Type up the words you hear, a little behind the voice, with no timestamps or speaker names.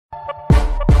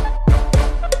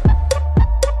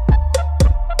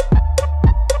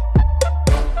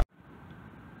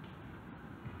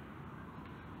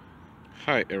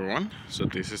Hi everyone, so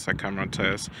this is a camera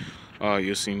test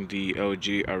using the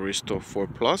LG Aristo 4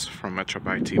 Plus from Metro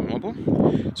by T-Mobile.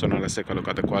 So now let's take a look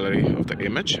at the quality of the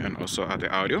image and also at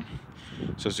the audio.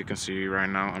 So as you can see right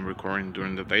now, I'm recording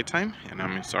during the daytime and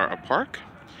I'm inside a park.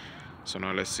 So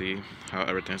now let's see how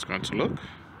everything's going to look.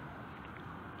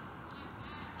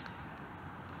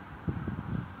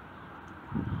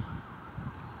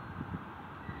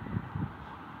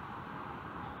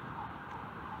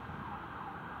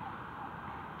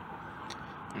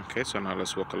 Okay, so now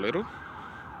let's walk a little.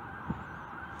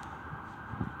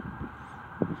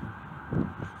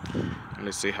 And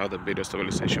let's see how the video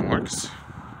stabilization works,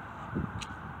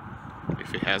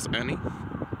 if it has any.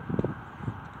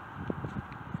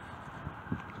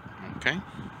 Okay.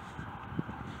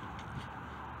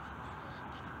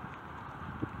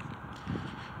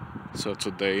 So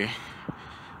today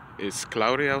it's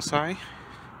cloudy outside.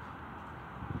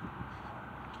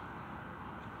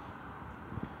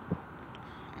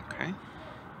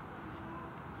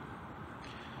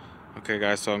 Okay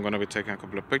guys, so I'm going to be taking a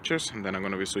couple of pictures and then I'm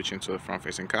going to be switching to the front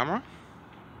facing camera.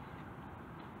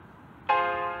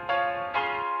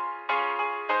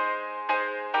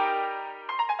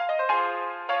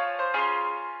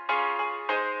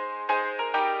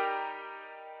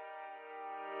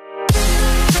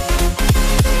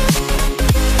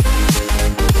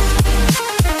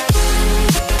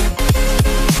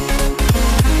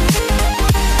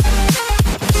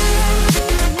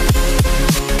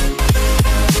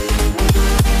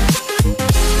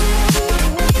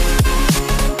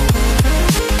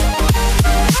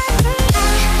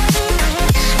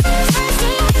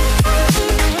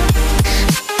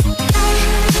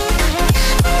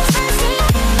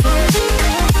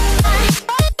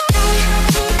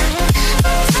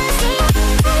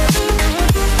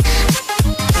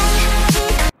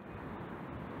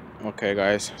 Okay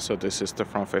guys, so this is the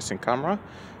front facing camera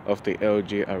of the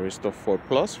LG Aristo 4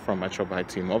 Plus from Metro by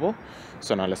T-Mobile.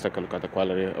 So now let's take a look at the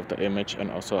quality of the image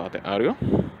and also at the audio.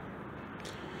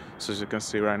 So as you can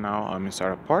see right now, I'm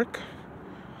inside a park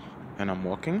and I'm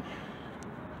walking.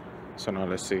 So now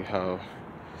let's see how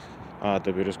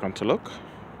the video is going to look.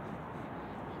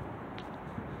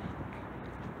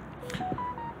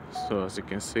 So as you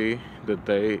can see, the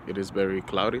day, it is very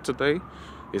cloudy today.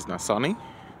 It's not sunny.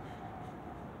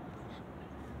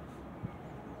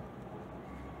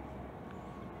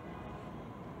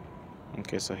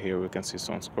 Okay, so here we can see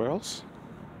some squirrels.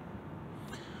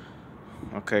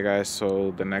 Okay guys,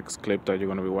 so the next clip that you're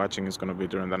going to be watching is going to be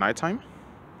during the nighttime.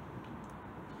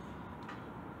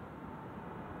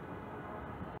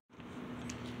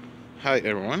 Hi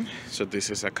everyone, so this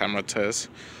is a camera test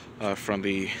from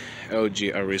the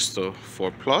LG Aristo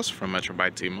 4 Plus from Metro by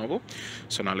T-Mobile.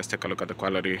 So now let's take a look at the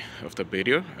quality of the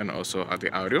video and also at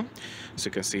the audio. So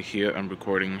you can see here I'm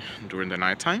recording during the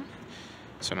nighttime.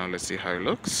 So now let's see how it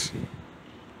looks.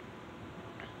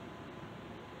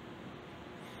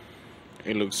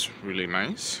 It looks really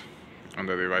nice on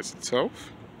the device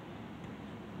itself.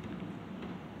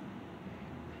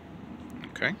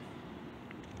 Okay.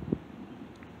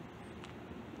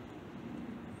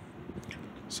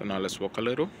 So now let's walk a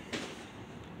little.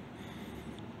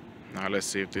 Now let's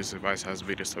see if this device has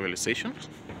video stabilization.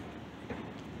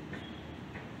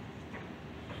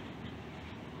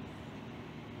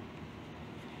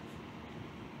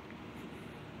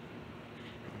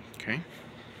 Okay.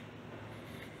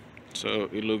 So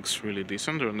it looks really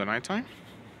decent during the nighttime.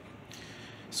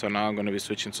 So now I'm going to be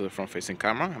switching to the front facing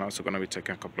camera and also going to be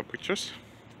taking a couple of pictures.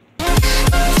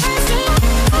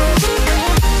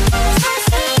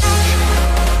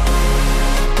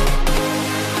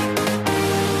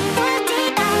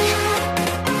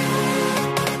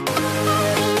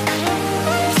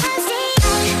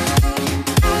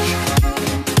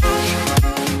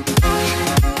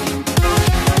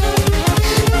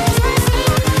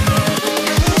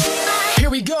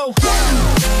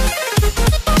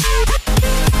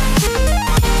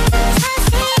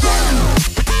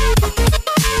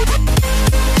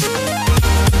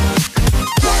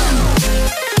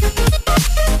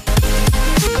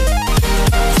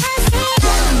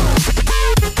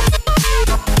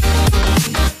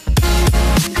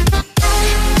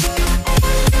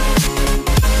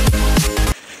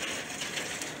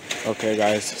 Okay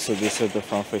guys, so this is the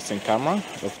front facing camera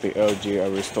of the LG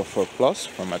Aristo 4 Plus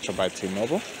from Metro by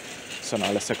T-Mobile. So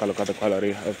now let's take a look at the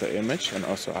quality of the image and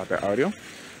also at the audio.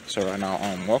 So right now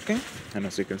I'm walking and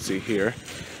as you can see here,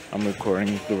 I'm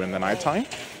recording during the nighttime.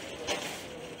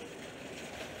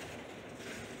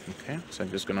 Okay, so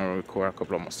I'm just gonna record a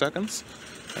couple of more seconds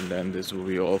and then this will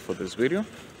be all for this video.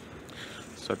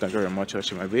 So So thank you very much for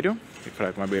watching my video. If you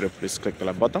like my video, please click the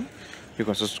like button. You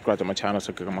can subscribe to my channel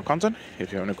so click on my content.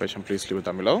 If you have any question, please leave it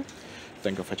down below.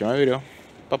 Thank you for watching my video.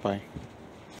 Bye bye.